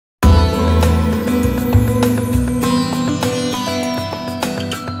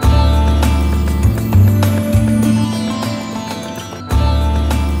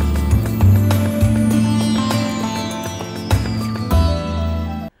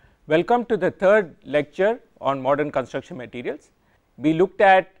Welcome to the third lecture on modern construction materials. We looked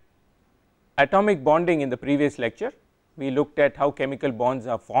at atomic bonding in the previous lecture. We looked at how chemical bonds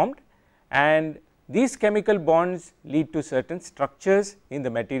are formed, and these chemical bonds lead to certain structures in the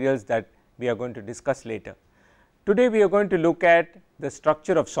materials that we are going to discuss later. Today we are going to look at the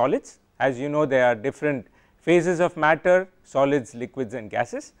structure of solids. As you know, there are different phases of matter: solids, liquids and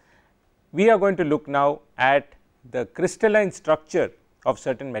gases. We are going to look now at the crystalline structure of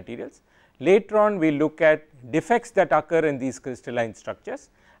certain materials. Later on we will look at defects that occur in these crystalline structures,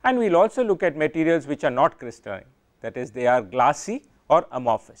 and we will also look at materials which are not crystalline, that is, they are glassy or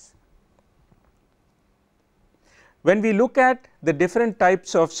amorphous. When we look at the different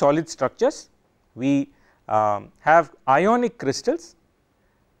types of solid structures, we have ionic crystals,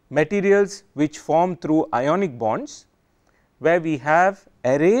 materials which form through ionic bonds, where we have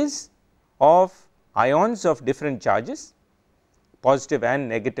arrays of ions of different charges, positive and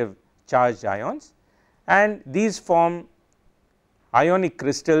negative charged ions, and these form ionic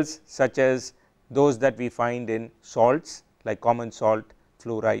crystals such as those that we find in salts like common salt,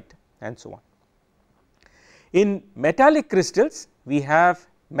 fluorite and so on. In metallic crystals, we have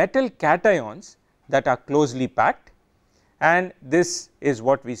metal cations that are closely packed, and this is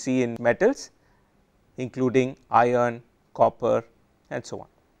what we see in metals including iron, copper and so on.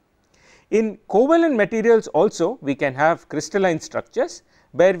 In covalent materials also we can have crystalline structures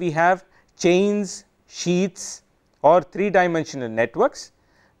where we have chains, sheets or three-dimensional networks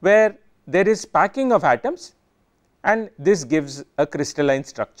where there is packing of atoms, and this gives a crystalline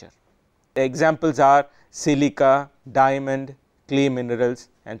structure. The examples are silica, diamond, clay minerals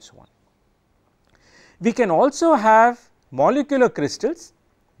and so on. We can also have molecular crystals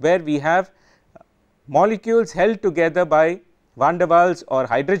where we have molecules held together by van der Waals or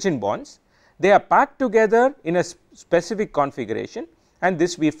hydrogen bonds. They are packed together in a specific configuration, and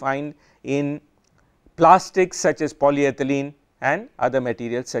this we find in plastics such as polyethylene and other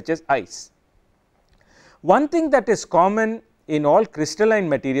materials such as ice. One thing that is common in all crystalline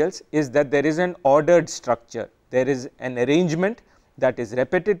materials is that there is an ordered structure, there is an arrangement that is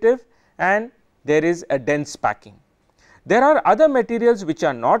repetitive and there is a dense packing. There are other materials which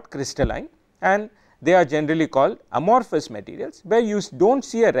are not crystalline, and they are generally called amorphous materials, where you do not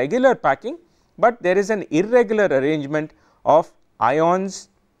see a regular packing, but there is an irregular arrangement of ions,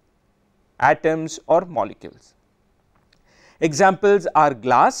 atoms or molecules. Examples are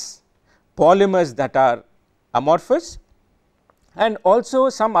glass, polymers that are amorphous, and also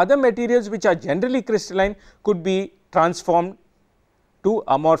some other materials which are generally crystalline could be transformed to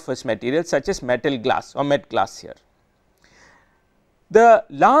amorphous materials such as metal glass or met glass here. The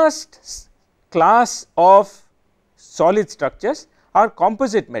last class of solid structures are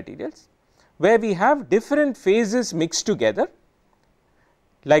composite materials, where we have different phases mixed together,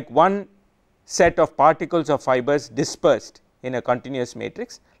 like one set of particles or fibers dispersed in a continuous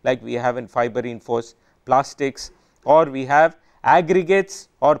matrix like we have in fiber reinforced plastics, or we have aggregates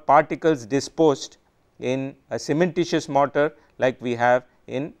or particles disposed in a cementitious mortar like we have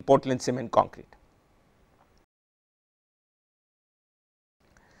in Portland cement concrete.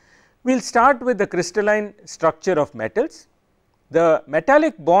 We will start with the crystalline structure of metals. The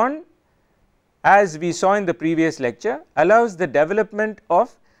metallic bond, as we saw in the previous lecture, allows the development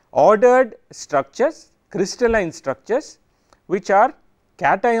of ordered structures, crystalline structures, which are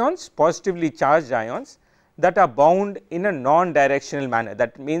cations, positively charged ions, that are bound in a non-directional manner.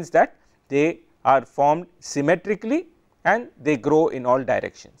 That means that they are formed symmetrically and they grow in all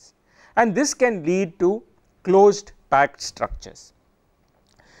directions, and this can lead to closed packed structures.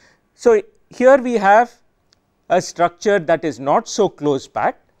 So, here we have a structure that is not so close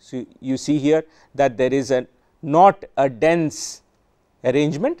packed. So, you see here that there is not a dense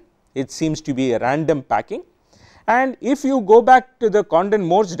arrangement, it seems to be a random packing. And if you go back to the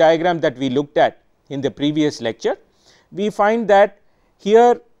Condon-Morse diagram that we looked at in the previous lecture, we find that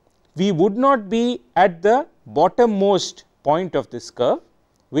here we would not be at the bottommost point of this curve,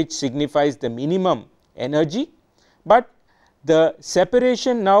 which signifies the minimum energy, but the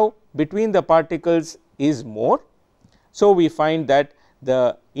separation now between the particles is more. So, we find that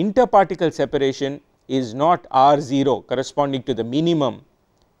the interparticle separation is not R0 corresponding to the minimum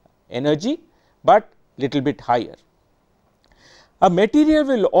energy, but little bit higher. A material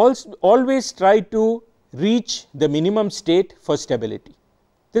will also always try to reach the minimum state for stability.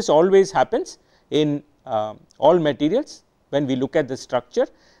 This always happens in all materials. When we look at the structure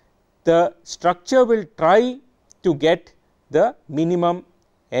will try to get the minimum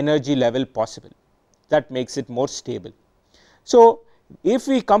energy level possible, that makes it more stable. So, if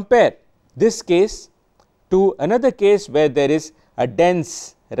we compare this case to another case where there is a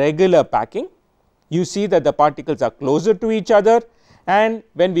dense regular packing. You see that the particles are closer to each other, and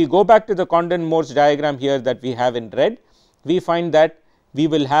when we go back to the Condon-Morse diagram here that we have in red, we find that we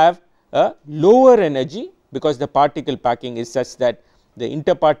will have a lower energy, because the particle packing is such that the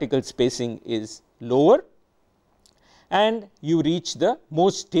interparticle spacing is lower, and you reach the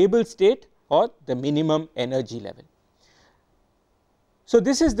most stable state or the minimum energy level. So,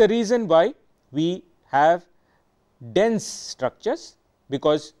 this is the reason why we have dense structures,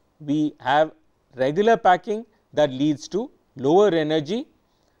 because we have regular packing that leads to lower energy,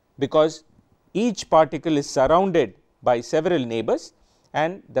 because each particle is surrounded by several neighbors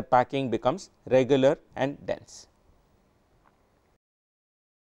and the packing becomes regular and dense.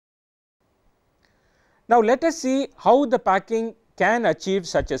 Now, let us see how the packing can achieve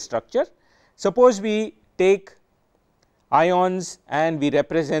such a structure. Suppose we take ions and we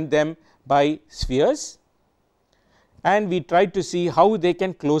represent them by spheres, and we try to see how they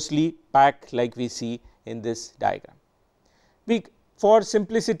can closely pack like we see in this diagram. For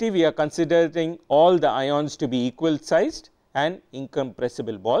simplicity, we are considering all the ions to be equal sized and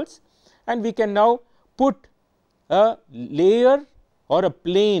incompressible balls, and we can now put a layer or a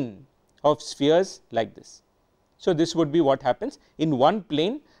plane of spheres like this. So, this would be what happens in one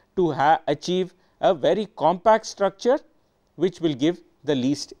plane to achieve a very compact structure which will give the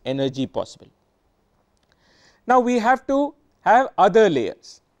least energy possible. Now, we have to have other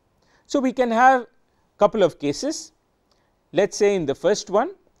layers. So, we can have couple of cases. Let us say in the first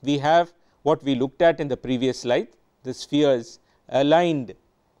one we have what we looked at in the previous slide, the spheres aligned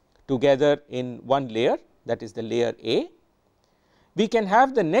together in one layer, that is the layer A. We can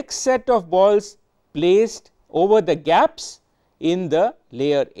have the next set of balls placed over the gaps in the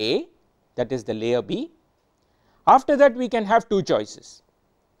layer A, that is the layer B. After that, we can have two choices.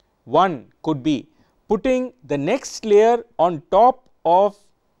 One could be putting the next layer on top of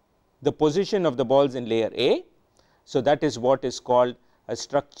the position of the balls in layer A. So, that is what is called a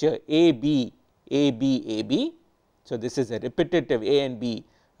structure AB, AB, AB. So, this is a repetitive A and B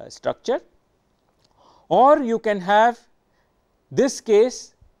structure, or you can have this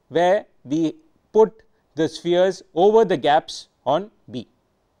case where we put the spheres over the gaps on B.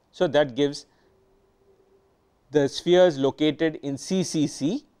 So, that gives the spheres located in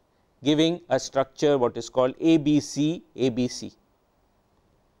CCC, giving a structure what is called ABC, ABC.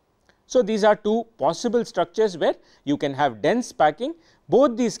 So, these are two possible structures where you can have dense packing.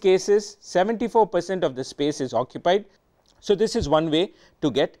 Both these cases 74% of the space is occupied. So, this is one way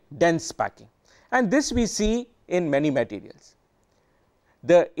to get dense packing, and this we see in many materials.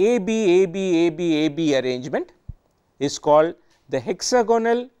 The AB, AB, AB, AB arrangement is called the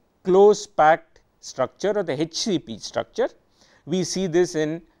hexagonal close packed structure or the HCP structure. We see this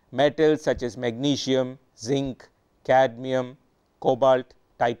in metals such as magnesium, zinc, cadmium, cobalt,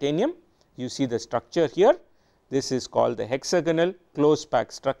 titanium. You see the structure here. This is called the hexagonal close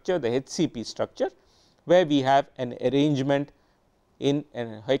packed structure, the HCP structure, where we have an arrangement in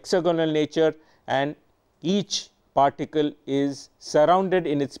a hexagonal nature, and each particle is surrounded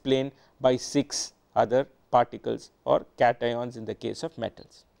in its plane by 6 other particles or cations in the case of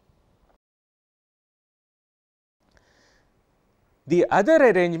metals. The other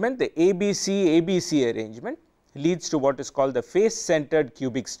arrangement, the ABC, ABC arrangement, leads to what is called the face centered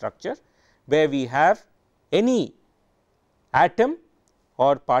cubic structure, where we have any atom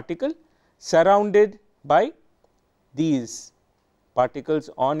or particle surrounded by these particles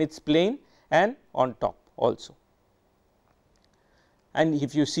on its plane and on top also. And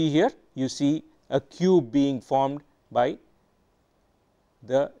if you see here, you see a cube being formed by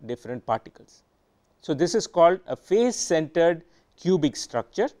the different particles. So, this is called a face centered cubic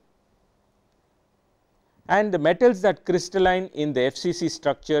structure, and the metals that crystalline in the FCC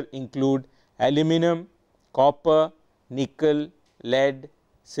structure include aluminum, copper, nickel, lead,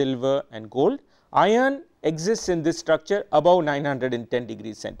 silver and gold. Iron exists in this structure above 910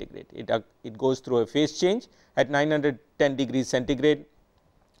 degrees centigrade. It goes through a phase change at 910 degrees centigrade.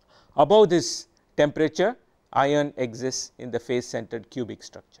 Above this temperature, iron exists in the face centered cubic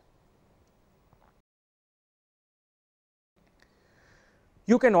structure.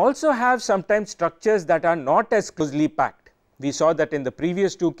 You can also have sometimes structures that are not as closely packed. We saw that in the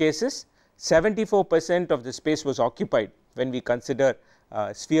previous two cases 74% of the space was occupied when we consider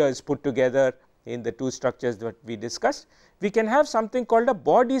spheres put together in the two structures that we discussed. We can have something called a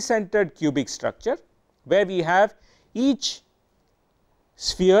body centered cubic structure, where we have each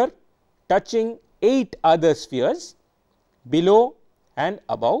sphere touching 8 other spheres below and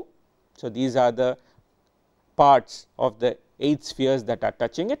above. So, these are the parts of the 8 spheres that are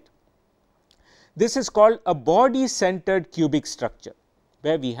touching it. This is called a body centered cubic structure.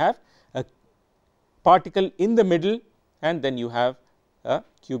 where we have a particle in the middle and then you have a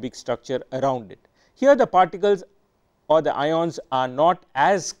cubic structure around it. Here the particles or the ions are not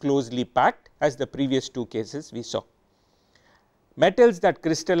as closely packed as the previous two cases we saw. Metals that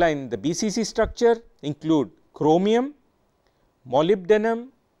crystalline in the BCC structure include chromium, molybdenum,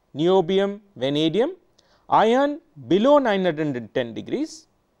 niobium, vanadium, iron below 910 degrees.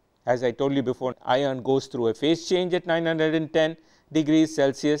 As I told you before, iron goes through a phase change at 910 degrees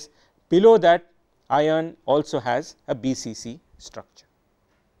Celsius. Below that, iron also has a BCC structure.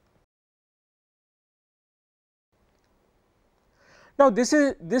 Now, this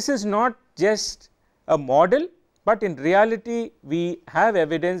is not just a model, but in reality we have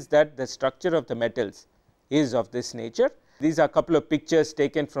evidence that the structure of the metals is of this nature. These are a couple of pictures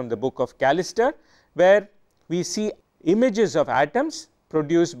taken from the book of Callister, where we see images of atoms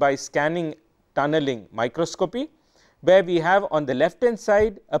produced by scanning tunneling microscopy, where we have on the left hand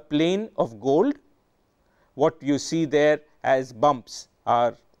side a plane of gold. What you see there as bumps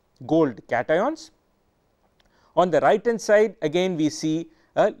are gold cations. On the right hand side again we see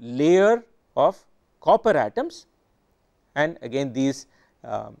a layer of copper atoms, and again these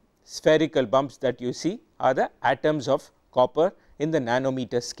spherical bumps that you see are the atoms of copper in the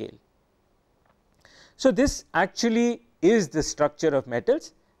nanometer scale. So, this actually is the structure of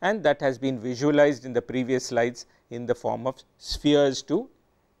metals, and that has been visualized in the previous slides in the form of spheres to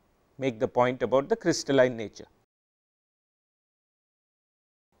make the point about the crystalline nature.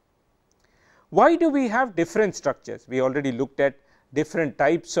 Why do we have different structures? We already looked at different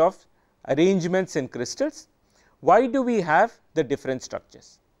types of arrangements in crystals. Why do we have the different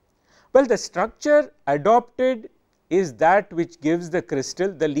structures? Well, the structure adopted is that which gives the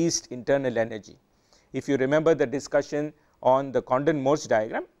crystal the least internal energy. If you remember the discussion on the Condon-Morse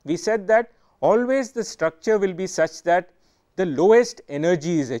diagram, we said that always the structure will be such that the lowest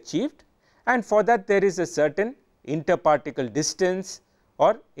energy is achieved, and for that there is a certain interparticle distance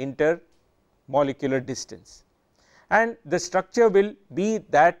or intermolecular distance, and the structure will be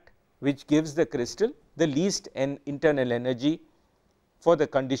that which gives the crystal the least internal energy for the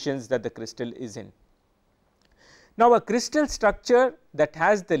conditions that the crystal is in. Now, a crystal structure that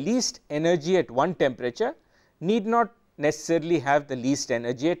has the least energy at one temperature need not necessarily have the least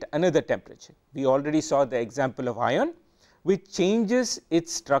energy at another temperature. We already saw the example of iron, which changes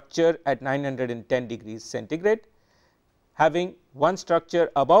its structure at 910 degrees centigrade, having one structure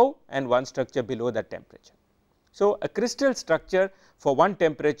above and one structure below that temperature. So, a crystal structure for one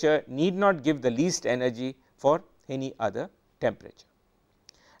temperature need not give the least energy for any other temperature.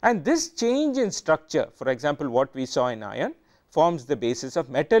 And this change in structure, for example, what we saw in iron, forms the basis of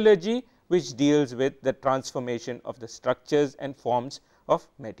metallurgy, which deals with the transformation of the structures and forms of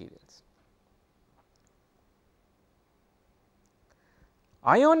materials.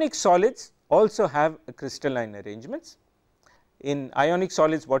 Ionic solids also have crystalline arrangements. In ionic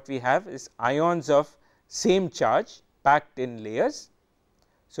solids, what we have is ions of same charge packed in layers.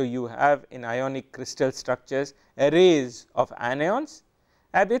 So, you have in ionic crystal structures arrays of anions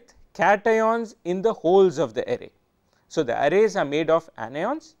with cations in the holes of the array. So, the arrays are made of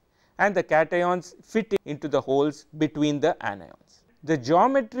anions and the cations fit into the holes between the anions. The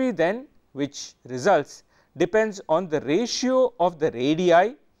geometry then which results depends on the ratio of the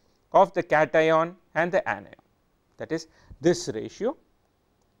radii of the cation and the anion, that is this ratio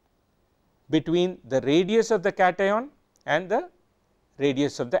between the radius of the cation and the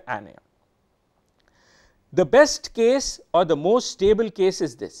radius of the anion. The best case or the most stable case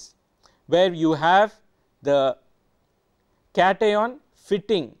is this, where you have the cation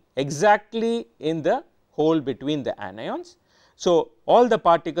fitting exactly in the hole between the anions. So, all the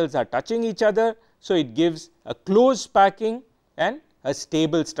particles are touching each other. So, it gives a close packing and a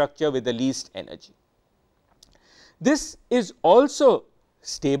stable structure with the least energy. This is also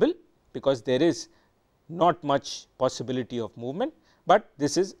stable because there is not much possibility of movement, but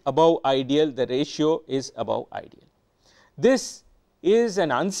this is above ideal, the ratio is above ideal. This is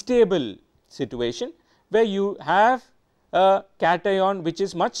an unstable situation where you have a cation which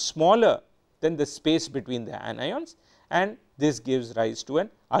is much smaller than the space between the anions, and this gives rise to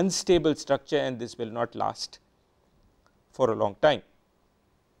an unstable structure, and this will not last for a long time.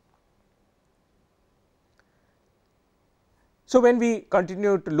 So, when we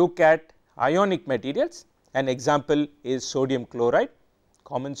continue to look at ionic materials, an example is sodium chloride,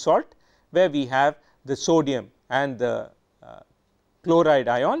 common salt, where we have the sodium and the chloride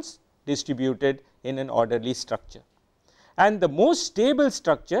ions distributed in an orderly structure. And the most stable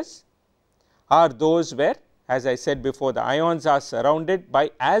structures are those where, as I said before, the ions are surrounded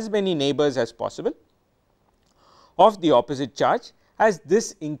by as many neighbors as possible of the opposite charge, as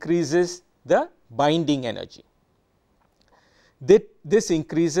this increases the binding energy. This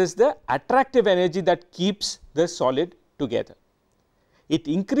increases the attractive energy that keeps the solid together. It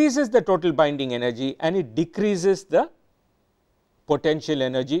increases the total binding energy and it decreases the potential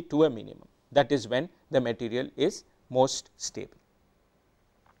energy to a minimum. That is when the material is most stable.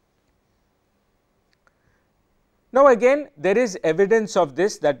 Now, again there is evidence of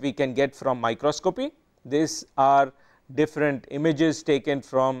this that we can get from microscopy. These are different images taken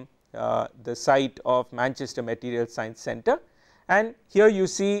from the site of Manchester Materials Science Centre, and here you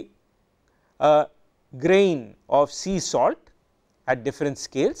see a grain of sea salt at different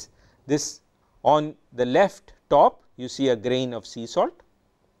scales. This on the left top you see a grain of sea salt,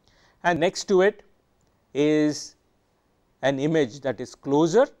 and next to it is an image that is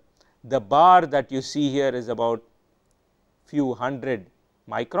closer. The bar that you see here is about few hundred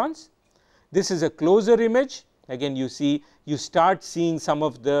microns. This is a closer image. Again you start seeing some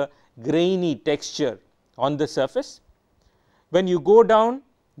of the grainy texture on the surface. When you go down,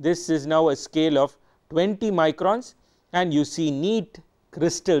 this is now a scale of 20 microns, and you see neat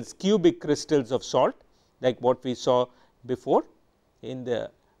crystals, cubic crystals of salt, like what we saw before in the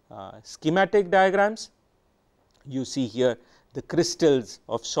schematic diagrams. You see here the crystals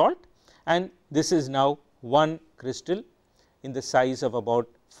of salt, and this is now one crystal in the size of about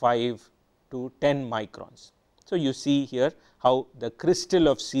 5 to 10 microns. So, you see here how the crystal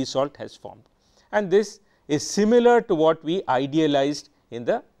of sea salt has formed, and this is similar to what we idealized in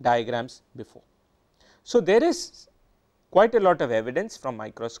the diagrams before. So, there is quite a lot of evidence from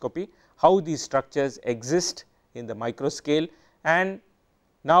microscopy how these structures exist in the microscale, and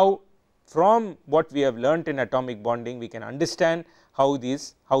now from what we have learnt in atomic bonding we can understand how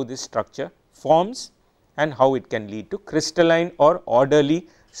this structure forms and how it can lead to crystalline or orderly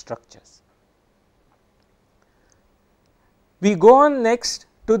structures. We go on next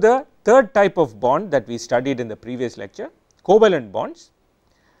to the third type of bond that we studied in the previous lecture, covalent bonds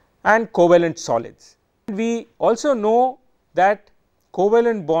and covalent solids. We also know that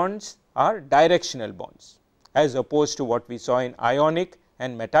covalent bonds are directional bonds as opposed to what we saw in ionic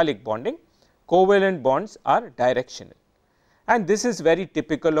and metallic bonding. Covalent bonds are directional, and this is very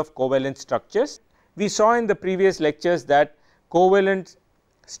typical of covalent structures. We saw in the previous lectures that covalent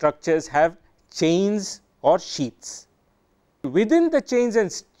structures have chains or sheaths. Within the chains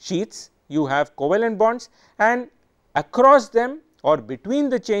and sheaths you have covalent bonds, and across them or between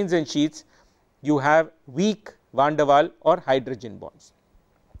the chains and sheaths you have weak van der Waals or hydrogen bonds.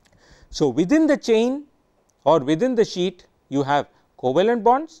 So, within the chain or within the sheet you have covalent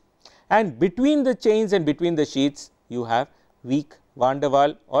bonds, and between the chains and between the sheaths you have weak van der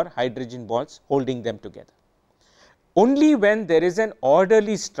Waals or hydrogen bonds holding them together. Only when there is an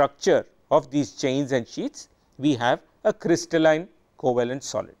orderly structure of these chains and sheaths we have a crystalline covalent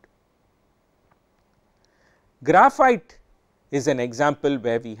solid. Graphite is an example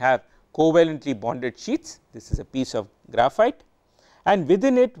where we have covalently bonded sheets. This is a piece of graphite, and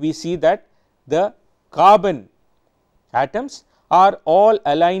within it we see that the carbon atoms are all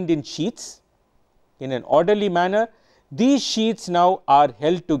aligned in sheets in an orderly manner. These sheets now are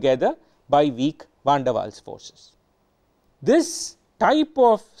held together by weak van der Waals forces. This type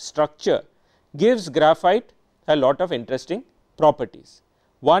of structure gives graphite a lot of interesting properties.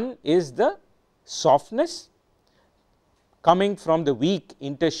 One is the softness coming from the weak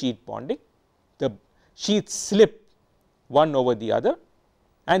intersheath bonding. The sheaths slip one over the other,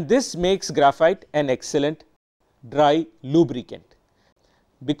 and this makes graphite an excellent dry lubricant.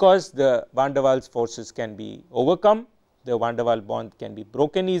 Because the van der Waals forces can be overcome, the van der Waals bond can be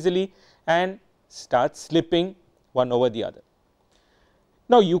broken easily and start slipping one over the other.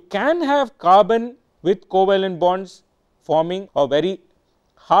 Now, you can have carbon with covalent bonds forming a very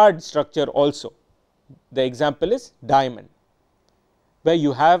hard structure also. The example is diamond, where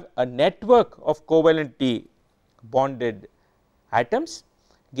you have a network of covalently bonded atoms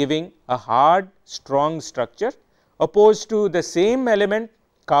giving a hard strong structure, opposed to the same element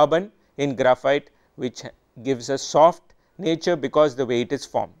carbon in graphite, which gives a soft nature because the way it is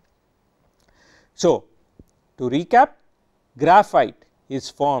formed. So, to recap, graphite is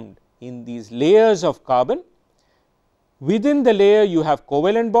formed in these layers of carbon. Within the layer you have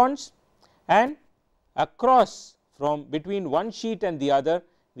covalent bonds, and across from between one sheet and the other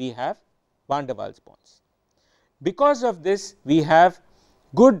we have van der Waals bonds. Because of this we have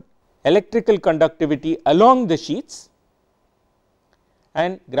good electrical conductivity along the sheets,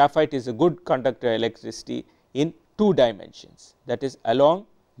 and graphite is a good conductor of electricity in 2 dimensions, that is along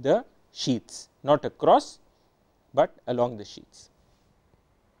the sheets, not across but along the sheets.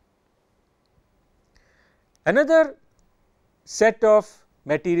 Another set of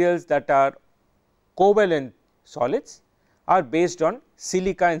materials that are covalent solids are based on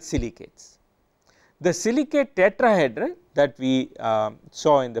silica and silicates. The silicate tetrahedron that we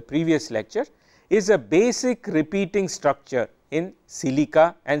saw in the previous lecture is a basic repeating structure in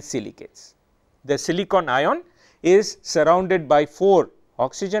silica and silicates. The silicon ion is surrounded by 4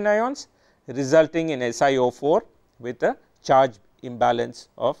 oxygen ions, resulting in SiO4 with a charge imbalance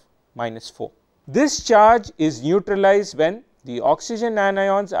of -4. This charge is neutralized when the oxygen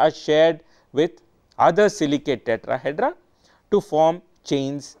anions are shared with other silicate tetrahedra to form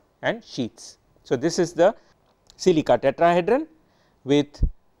chains and sheets. So, this is the silica tetrahedron with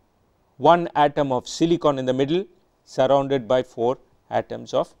 1 atom of silicon in the middle surrounded by 4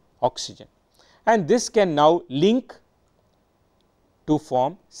 atoms of oxygen, and this can now link to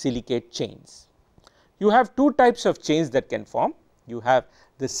form silicate chains. You have 2 types of chains that can form. You have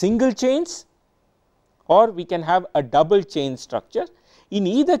the single chains, or we can have a double chain structure. In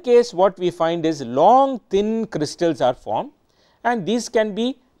either case, what we find is long thin crystals are formed, and these can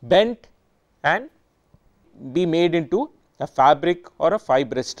be bent and be made into a fabric or a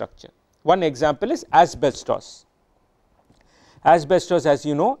fibrous structure. One example is asbestos. Asbestos, as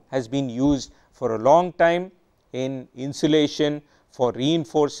you know, has been used for a long time in insulation, for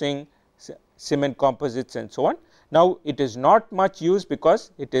reinforcing cement composites and so on. Now, it is not much used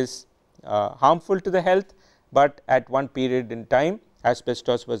because it is harmful to the health, but at one period in time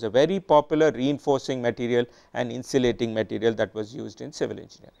asbestos was a very popular reinforcing material and insulating material that was used in civil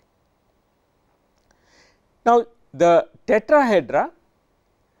engineering. Now, the tetrahedra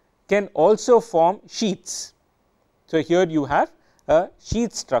can also form sheets. So, here you have a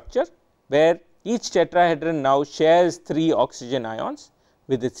sheet structure where each tetrahedron now shares 3 oxygen ions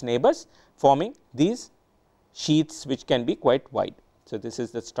with its neighbors, forming these sheets which can be quite wide. So, this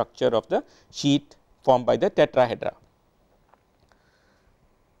is the structure of the sheet formed by the tetrahedra.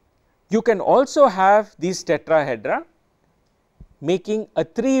 You can also have these tetrahedra making a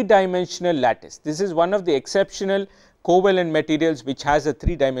 3-dimensional lattice. This is one of the exceptional covalent materials which has a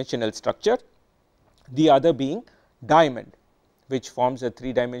 3-dimensional structure, the other being diamond, which forms a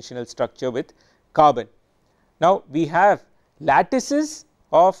 3-dimensional structure with carbon. Now, we have lattices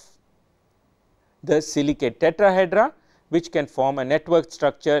of the silicate tetrahedra which can form a network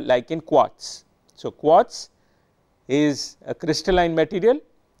structure like in quartz. So, quartz is a crystalline material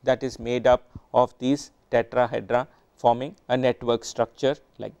that is made up of these tetrahedra forming a network structure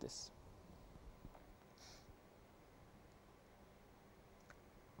like this.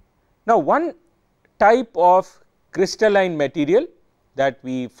 Now, one type of crystalline material that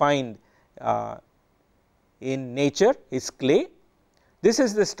we find in nature is clay. This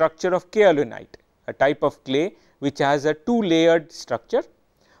is the structure of kaolinite, a type of clay which has a 2-layered structure.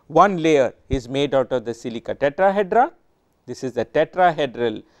 One layer is made out of the silica tetrahedra. This is the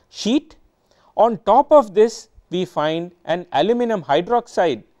tetrahedral sheet. On top of this, we find an aluminum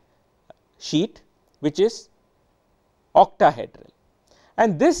hydroxide sheet which is octahedral,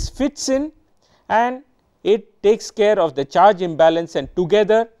 and this fits in and it takes care of the charge imbalance, and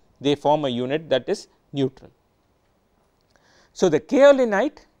together they form a unit that is neutral. So, the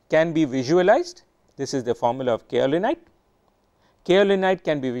kaolinite can be visualized. This is the formula of kaolinite. Kaolinite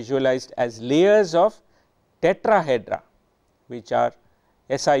can be visualized as layers of tetrahedra which are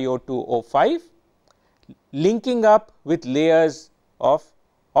SiO2O5 linking up with layers of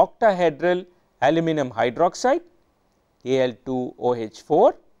octahedral aluminum hydroxide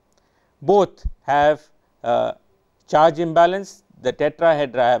Al2OH4. Both have charge imbalance. The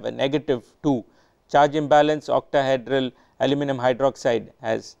tetrahedra have a -2 charge imbalance, octahedral aluminum hydroxide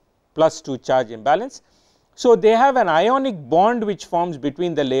has +2 charge imbalance. So, they have an ionic bond which forms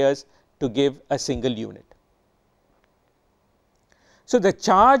between the layers to give a single unit. So, the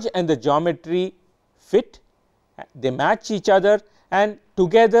charge and the geometry fit, they match each other, and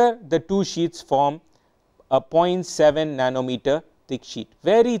together the 2 sheets form a 0.7 nanometer thick sheet.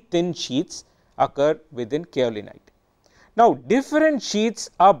 Very thin sheets occur within kaolinite. Now, different sheets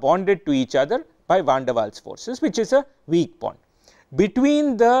are bonded to each other by van der Waals forces, which is a weak bond.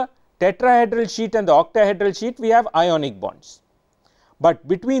 Between the tetrahedral sheet and the octahedral sheet, we have ionic bonds, but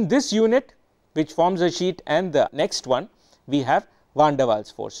between this unit which forms a sheet and the next one, we have van der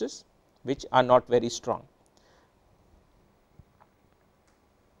Waals forces which are not very strong.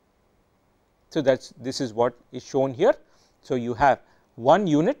 So, this is what is shown here. So, you have one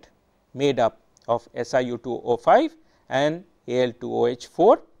unit made up of SiO2O5 and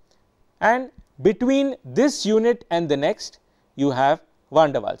Al2OH4, and between this unit and the next you have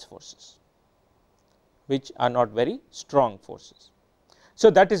van der Waals forces which are not very strong forces. So,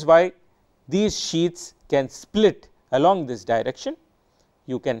 that is why these sheets can split along this direction,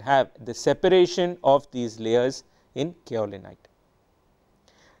 you can have the separation of these layers in kaolinite.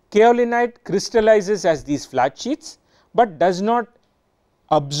 Kaolinite crystallizes as these flat sheets, but does not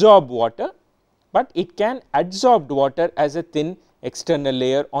absorb water, but it can adsorb water as a thin external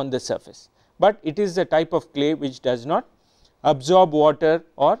layer on the surface, but it is the type of clay which does not absorb water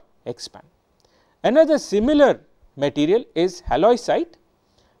or expand. Another similar material is halloysite,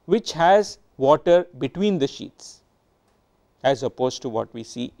 which has water between the sheets as opposed to what we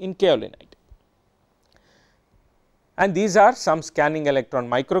see in kaolinite. And these are some scanning electron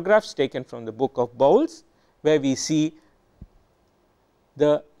micrographs taken from the book of Bowles, where we see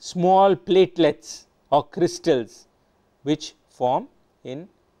the small platelets or crystals which form in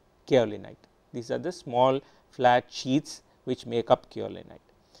kaolinite. These are the small flat sheets which make up kaolinite.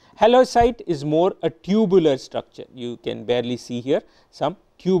 Halloysite is more a tubular structure. You can barely see here some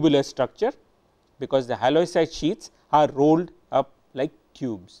tubular structure, because the halloysite sheets are rolled up like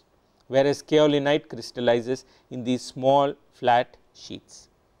tubes, whereas kaolinite crystallizes in these small flat sheets.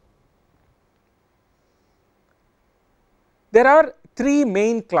 There are three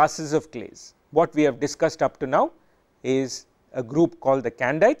main classes of clays. What we have discussed up to now is a group called the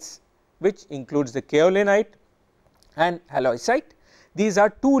candites, which includes the kaolinite and halloysite. These are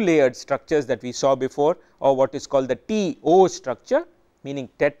two layered structures that we saw before, or what is called the TO structure, meaning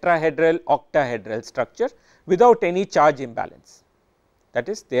tetrahedral octahedral structure without any charge imbalance, that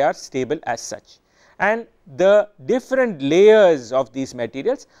is they are stable as such, and the different layers of these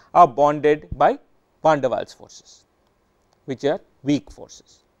materials are bonded by van der Waals forces, which are weak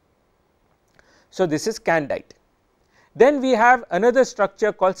forces. So, this is candite. Then we have another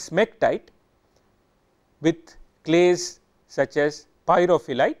structure called smectite with clays such as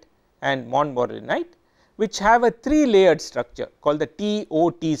pyrophyllite and montmorillonite, which have a three layered structure called the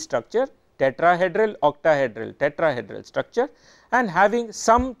TOT structure, tetrahedral octahedral tetrahedral structure, and having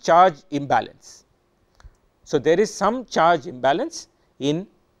some charge imbalance. So, there is some charge imbalance in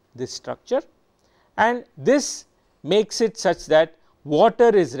this structure, and this makes it such that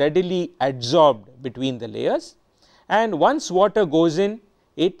water is readily adsorbed between the layers, and once water goes in,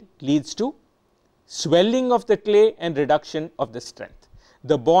 it leads to swelling of the clay and reduction of the strength.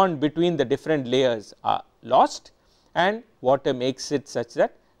 The bond between the different layers are lost, and water makes it such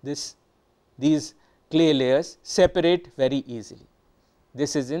that these clay layers separate very easily.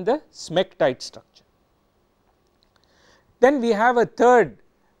 This is in the smectite structure. Then we have a third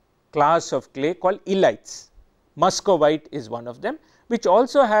class of clay called illites. Muscovite is one of them, which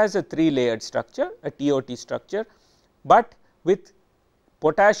also has a three layered structure, a TOT structure, but with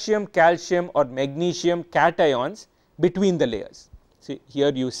potassium, calcium or magnesium cations between the layers. See,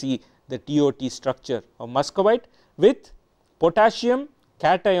 here you see the TOT structure of muscovite with potassium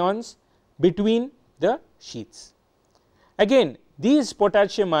cations between the sheets. Again, these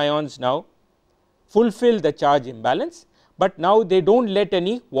potassium ions now fulfill the charge imbalance, but now they do not let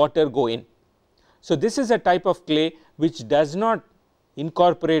any water go in. So, this is a type of clay which does not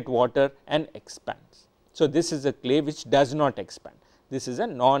incorporate water and expands. So, this is a clay which does not expand. This is a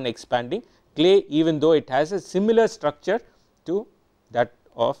non-expanding clay, even though it has a similar structure to that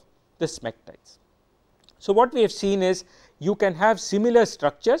of the smectites. So, what we have seen is you can have similar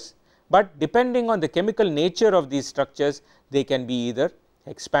structures, but depending on the chemical nature of these structures, they can be either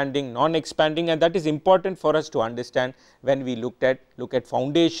expanding, non-expanding, and that is important for us to understand when we look at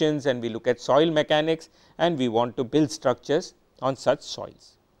foundations and we look at soil mechanics and we want to build structures on such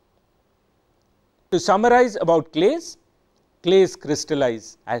soils. To summarize about clays, clays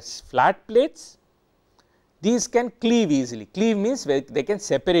crystallize as flat plates. These can cleave easily. Cleave means they can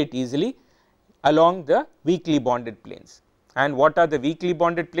separate easily along the weakly bonded planes. And what are the weakly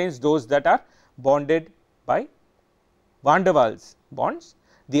bonded planes? Those that are bonded by van der Waals bonds.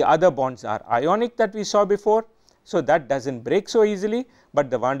 The other bonds are ionic that we saw before. So, that does not break so easily,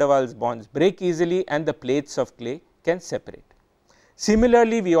 but the van der Waals bonds break easily and the plates of clay can separate.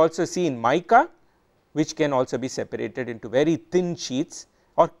 Similarly, we also see in mica, which can also be separated into very thin sheets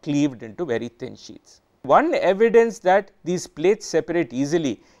or cleaved into very thin sheets. One evidence that these plates separate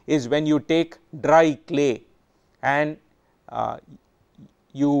easily is when you take dry clay and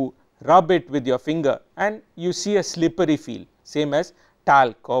you rub it with your finger and you see a slippery feel, same as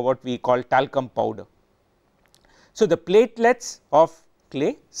talc or what we call talcum powder. So, the platelets of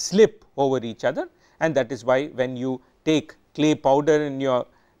clay slip over each other, and that is why when you take clay powder in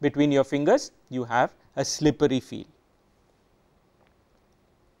between your fingers, you have a slippery feel.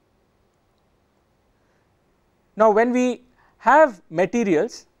 Now, when we have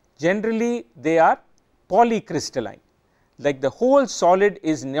materials, generally they are polycrystalline, like the whole solid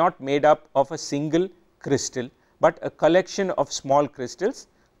is not made up of a single crystal, but a collection of small crystals,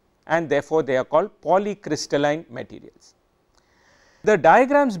 and therefore they are called polycrystalline materials. The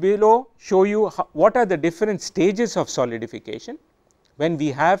diagrams below show you what are the different stages of solidification. When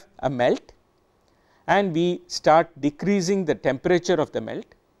we have a melt and we start decreasing the temperature of the melt,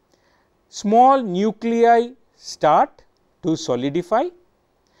 small nuclei start to solidify,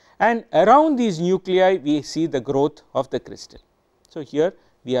 and around these nuclei we see the growth of the crystal. So, here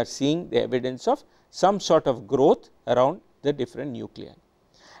we are seeing the evidence of some sort of growth around the different nuclei,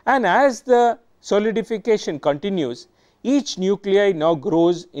 and as the solidification continues, each nuclei now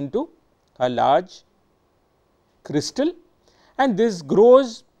grows into a large crystal, and this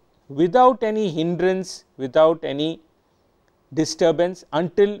grows without any hindrance, without any disturbance,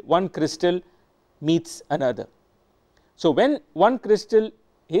 until one crystal meets another. So, when one crystal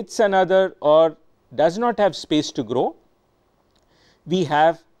hits another or does not have space to grow, we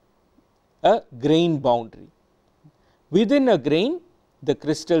have a grain boundary. Within a grain, the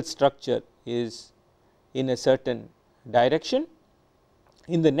crystal structure is in a certain direction.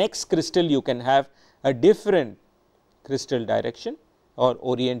 In the next crystal, you can have a different crystal direction or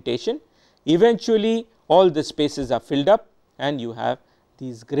orientation. Eventually, all the spaces are filled up and you have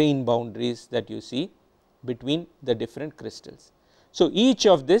these grain boundaries that you see between the different crystals. So, each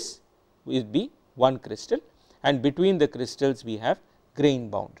of this will be one crystal, and between the crystals we have grain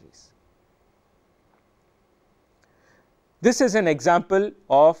boundaries. This is an example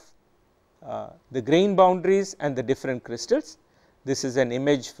of the grain boundaries and the different crystals. This is an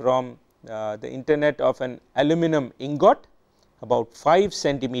image from the internet of an aluminum ingot about 5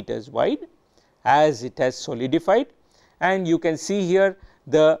 centimeters wide as it has solidified, and you can see here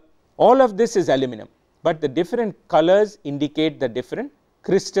all of this is aluminum, but the different colors indicate the different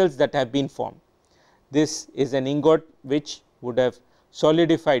crystals that have been formed. This is an ingot which would have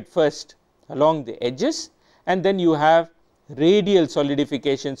solidified first along the edges, and then you have radial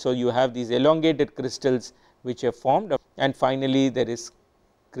solidification. So, you have these elongated crystals which have formed, and finally, there is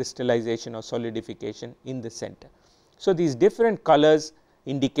crystallization or solidification in the center. So, these different colors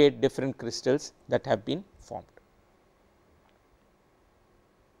indicate different crystals that have been formed.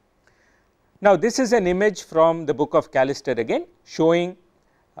 Now, this is an image from the book of Callister again, showing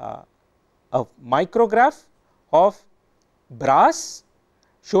a micrograph of brass,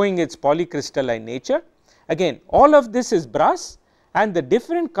 showing its polycrystalline nature. Again, all of this is brass, and the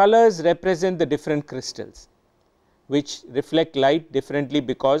different colors represent the different crystals, which reflect light differently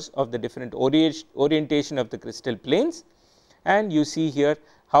because of the different orientation of the crystal planes. And you see here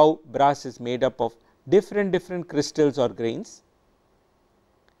how brass is made up of different crystals or grains,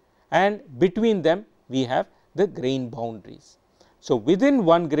 and between them we have the grain boundaries. So, within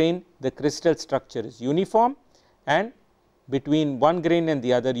one grain the crystal structure is uniform, and between one grain and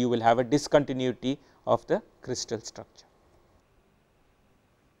the other you will have a discontinuity of the crystal structure.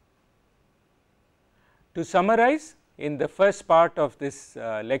 To summarize, in the first part of this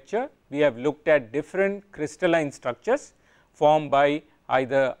lecture, we have looked at different crystalline structures formed by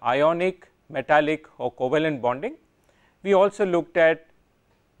either ionic, metallic or covalent bonding. We also looked at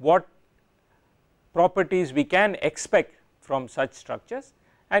what properties we can expect from such structures,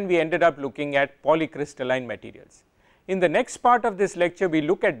 and we ended up looking at polycrystalline materials. In the next part of this lecture, we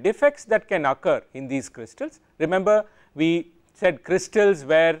look at defects that can occur in these crystals. Remember, we said crystals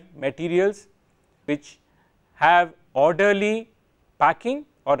were materials which have orderly packing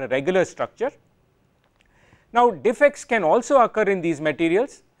or a regular structure. Now, defects can also occur in these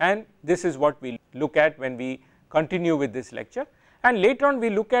materials, and this is what we look at when we continue with this lecture. And later on we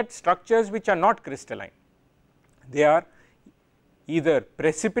look at structures which are not crystalline. They are either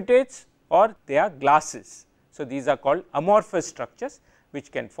precipitates or they are glasses. So, these are called amorphous structures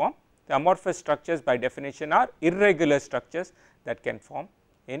which can form. The amorphous structures by definition are irregular structures that can form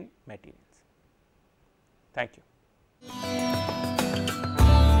in materials. Thank you.